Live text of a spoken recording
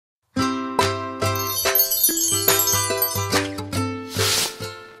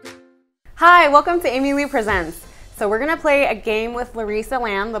Hi, welcome to Amy Lieu Presents. So we're gonna play a game with Larissa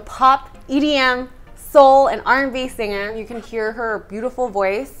Lam, the pop, EDM, soul, and R&B singer. You can hear her beautiful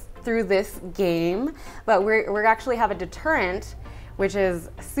voice through this game, but we're actually have a deterrent, which is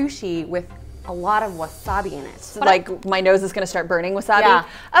sushi with a lot of wasabi in it. So like my nose is gonna start burning wasabi? Yeah.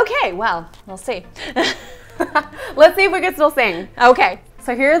 Okay, well, we'll see. Let's see if we can still sing. Okay.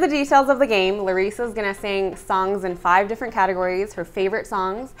 So here are the details of the game. Larissa's gonna sing songs in 5 different categories, her favorite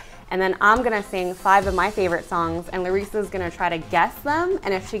songs, and then I'm gonna sing 5 of my favorite songs, and Larissa's gonna try to guess them,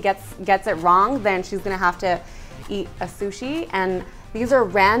 and if she gets it wrong, then she's gonna have to eat a sushi, and these are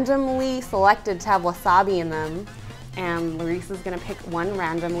randomly selected to have wasabi in them, and Larissa's gonna pick one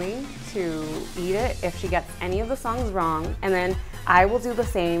randomly to eat it if she gets any of the songs wrong, and then I will do the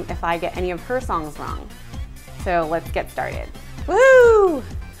same if I get any of her songs wrong. So let's get started. Woo!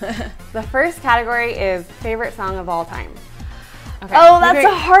 The first category is favorite song of all time. Okay. Oh, that's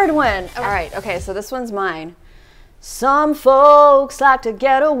a hard one. All right, okay, so this one's mine. Some folks like to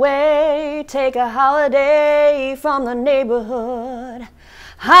get away, take a holiday from the neighborhood.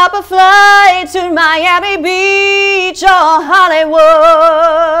 Hop a flight to Miami Beach or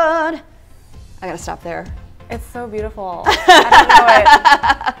Hollywood. I gotta stop there. It's so beautiful. I don't know it.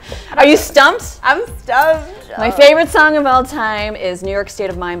 Are you stumped? I'm stumped. My favorite song of all time is New York State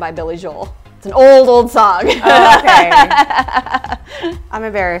of Mind by Billy Joel. It's an old song. Oh, okay. I'm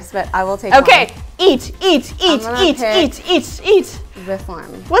embarrassed, but I will take one. Okay, eat. This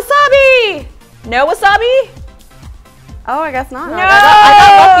one. Wasabi! No wasabi? Oh, I guess not. No! I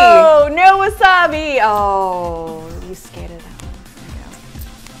got lucky. No wasabi! Oh, you skated that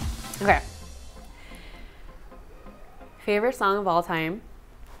one. Okay. Favorite song of all time.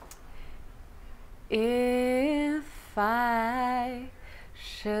 If I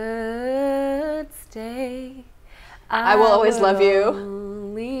should stay, I will always love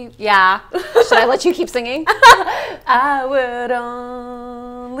you. Yeah. Should I let you keep singing? I would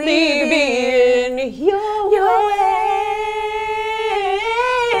only be in your way.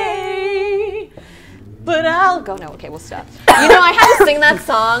 But I'll go. No, okay, we'll stop. You know, I had to sing that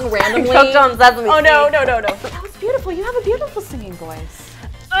song randomly. Choked on Sesame Oh, no. Street. That was beautiful. You have a beautiful singing voice.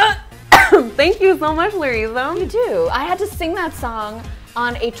 Thank you so much, Larissa. You do. I had to sing that song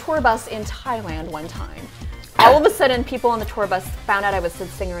on a tour bus in Thailand one time. All of a sudden, people on the tour bus found out I was a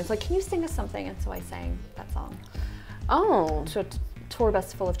singer and was like, can you sing us something? And so I sang that song. Oh. To a tour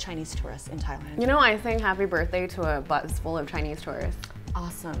bus full of Chinese tourists in Thailand. You know, I sang happy birthday to a bus full of Chinese tourists.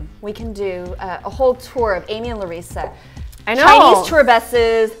 Awesome. We can do a whole tour of Amy and Larissa. I know. Chinese tour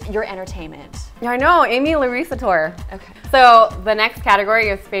buses, your entertainment. I know, Amy and Larissa tour. Okay. So the next category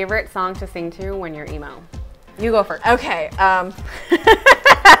is favorite song to sing to when you're emo. You go first. Okay.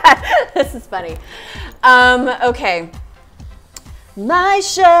 This is funny. Okay. My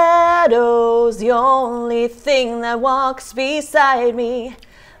shadow's the only thing that walks beside me.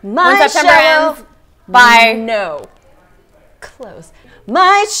 My When September ends, by No. Close.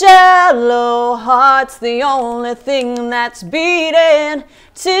 My shallow heart's the only thing that's beating.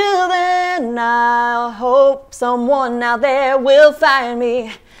 Till then, I hope someone out there will find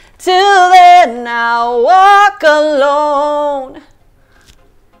me. Till then, I'll walk alone.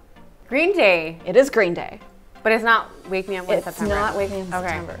 Green Day. It is Green Day. But it's not Wake Me Up When It's September. not Wake Me Up in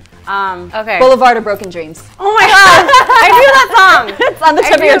September. Okay. Boulevard of Broken Dreams. Oh my god! I knew that song! It's on the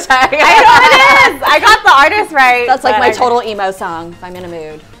tip of your tongue. I know it is! I got the artist right. That's like but my total emo song. If I'm in a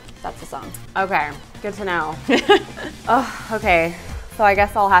mood, that's the song. Okay, good to know. Oh, okay. So I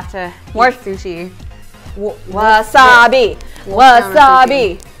guess I'll have to More eat sushi. Wasabi.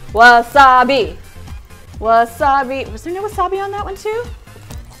 Wasabi. Wasabi. Wasabi. Was there no wasabi on that one too?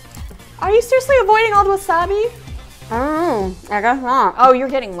 Are you seriously avoiding all the wasabi? I guess not. Oh, you're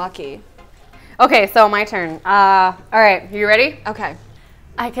getting lucky. Okay, so my turn. All right, you ready? Okay.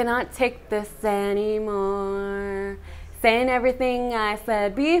 I cannot take this anymore. Saying everything I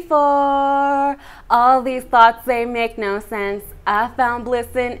said before. All these thoughts, they make no sense. I found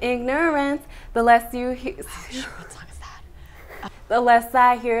bliss in ignorance. The less you hear. What song is that? The less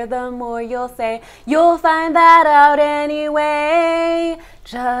I hear, the more you'll say. You'll find that out anyway.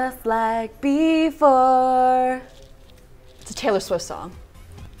 Just like before. It's a Taylor Swift song.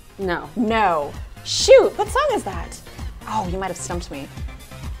 No. No. Shoot, what song is that? Oh, you might have stumped me.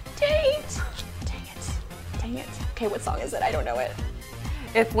 Dang it. Dang it. Dang it. Okay, what song is it? I don't know it.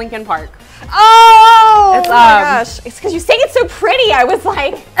 It's Linkin Park. Oh, It's, my gosh. It's because you sang it so pretty. I was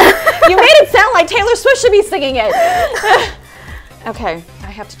like, you made it sound like Taylor Swift should be singing it. Okay,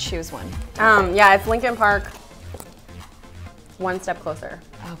 I have to choose one. Yeah, it's Linkin Park. One Step Closer.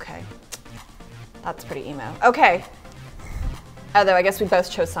 Okay. That's pretty emo. Okay. Although I guess we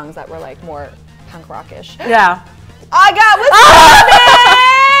both chose songs that were like more punk rockish. Yeah. I got wasabi!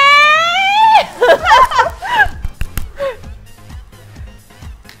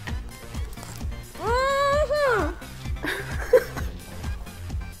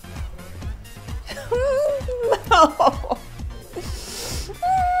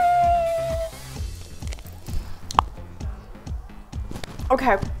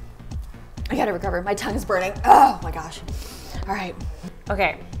 Okay. I gotta recover. My tongue's burning. Oh my gosh. All right.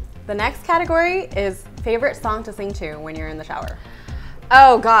 Okay. The next category is favorite song to sing to when you're in the shower.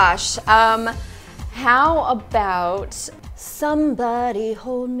 Oh gosh. How about somebody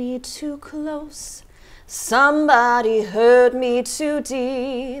hold me too close? Somebody hurt me too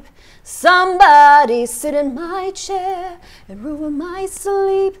deep. Somebody sit in my chair and ruin my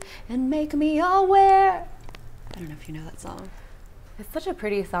sleep and make me aware. I don't know if you know that song. It's such a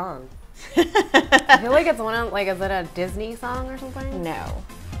pretty song. I feel like it's one of, like, is it a Disney song or something? No.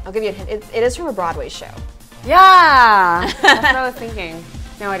 I'll give you a hint. It is from a Broadway show. Yeah! That's what I was thinking.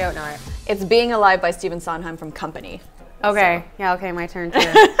 No, I don't know it. It's Being Alive by Stephen Sondheim from Company. Okay. So. Yeah, okay, my turn too.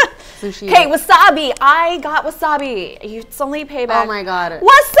 Sushi. Okay, wasabi. I got wasabi. It's only payback. Oh my god.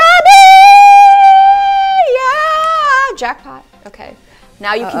 Wasabi! Yeah! Jackpot. Okay.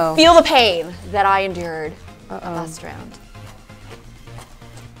 Now you can feel the pain that I endured last round.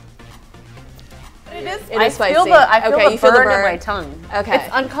 It is spicy. I feel okay, the burn in my tongue. Okay. It's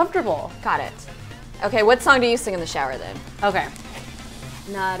uncomfortable. Got it. Okay, what song do you sing in the shower then? Okay.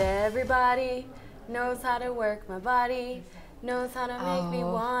 Not everybody knows how to work my body, knows how to make me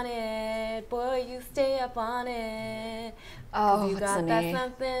want it. Boy, you stay up on it. Oh, you what's got the that name?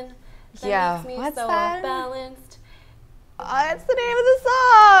 something that Yeah. makes me What's so that? balanced. It's the name of the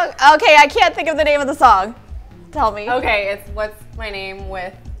song. Okay, I can't think of the name of the song. Tell me. Okay, it's What's My Name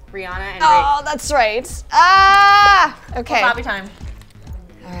with Rihanna and Oh, that's right. Ah! Okay. Wasabi time.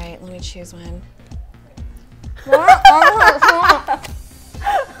 All right, let me choose one.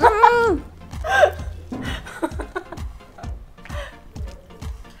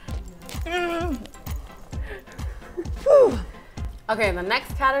 Okay, the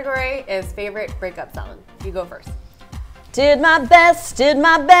next category is favorite breakup song. You go first. Did my best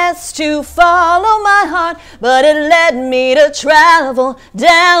to follow my heart, but it led me to travel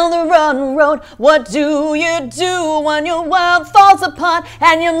down the wrong road. What do you do when your world falls apart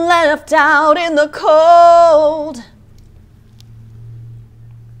and you're left out in the cold?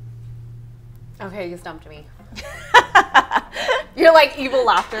 Okay, you stumped me. You're like evil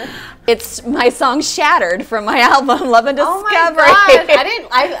laughter. It's my song Shattered from my album Love and Discovery. Oh my gosh.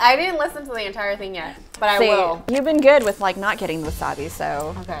 I didn't listen to the entire thing yet, but I will. You've been good with like not getting the wasabi,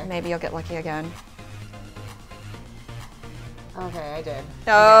 so okay. Maybe you'll get lucky again. Okay, I did.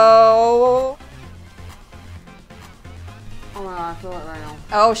 Oh. Oh my god, I feel it right now.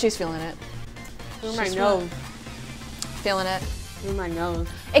 Oh, she's feeling it. Through my nose. Feeling it. Through my nose.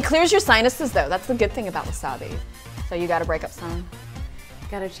 It clears your sinuses though. That's the good thing about wasabi. So you got a breakup song.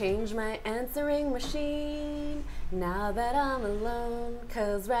 Gotta change my answering machine now that I'm alone,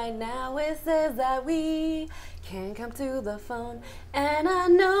 'cause right now it says that we can't come to the phone, and I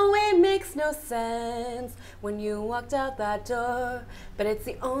know it makes no sense when you walked out that door, but it's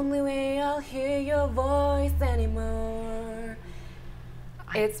the only way I'll hear your voice anymore.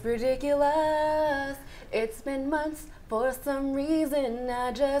 It's ridiculous. It's been months. For some reason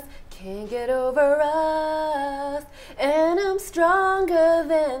I just can't get over us, and I'm stronger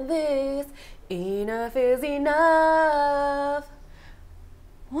than this. Enough is enough.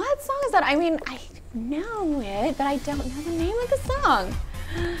 What song is that? I mean, I know it, but I don't know the name of the song.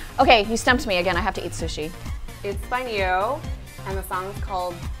 Okay, you stumped me again. I have to eat sushi. It's by Lieu, and the song's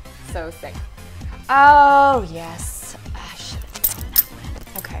called So Sick. Oh, yes. I should have known that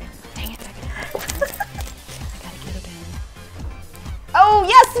one. Okay. Dang it. Oh,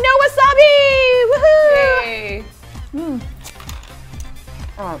 yes, no wasabi! Woohoo! Yay!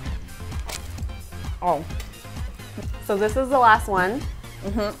 Oh. So this is the last one.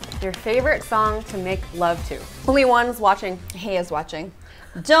 Your favorite song to make love to. Only one's watching. He is watching.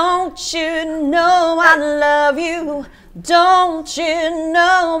 Don't you know I love you? Don't you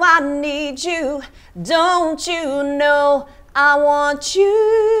know I need you? Don't you know I want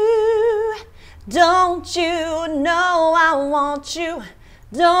you? Don't you know I want you?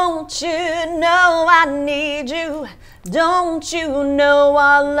 Don't you know I need you? Don't you know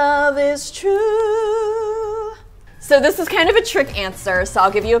our love is true? So this is kind of a trick answer, so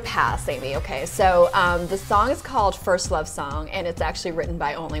I'll give you a pass, Amy. Okay, so the song is called First Love Song, and it's actually written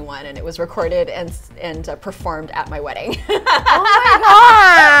by only one, and it was recorded and performed at my wedding. Oh my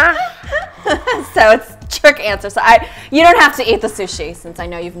god! So it's trick answer. So you don't have to eat the sushi since I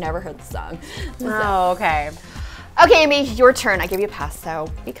know you've never heard the song. Oh, okay. Okay, Amy, your turn. I give you a pass, so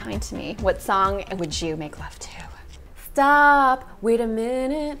be kind to me. What song would you make love to? Stop, wait a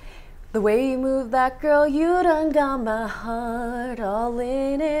minute. The way you move that, girl, you done got my heart all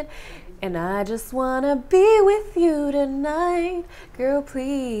in it. And I just wanna be with you tonight. Girl,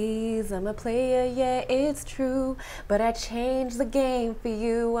 please, I'm a player, yeah, it's true. But I changed the game for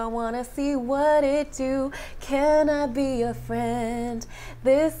you. I wanna see what it do. Can I be your friend?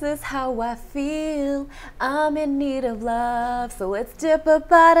 This is how I feel. I'm in need of love. So let's dip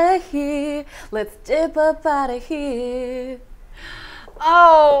up out of here. Let's dip up out of here.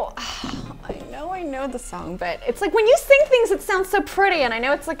 Oh, I know the song, but it's like when you sing things, it sounds so pretty, and I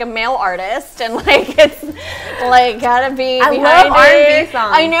know it's like a male artist, and like it's like gotta be I behind love R&B it.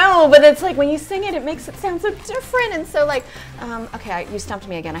 songs. I know, but it's like when you sing it, it makes it sound so different, and so like, okay, you stumped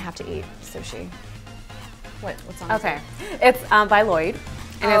me again. I have to eat sushi. What song? Okay, it's by Lieu,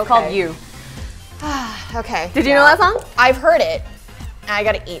 and it's called You. Okay. Did you know that song? I've heard it. I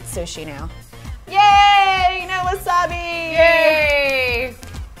gotta eat sushi now. Yay! No wasabi! Yay!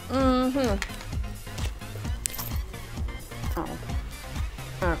 Mm-hmm.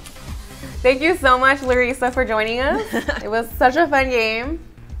 Thank you so much, Larissa, for joining us. It was such a fun game.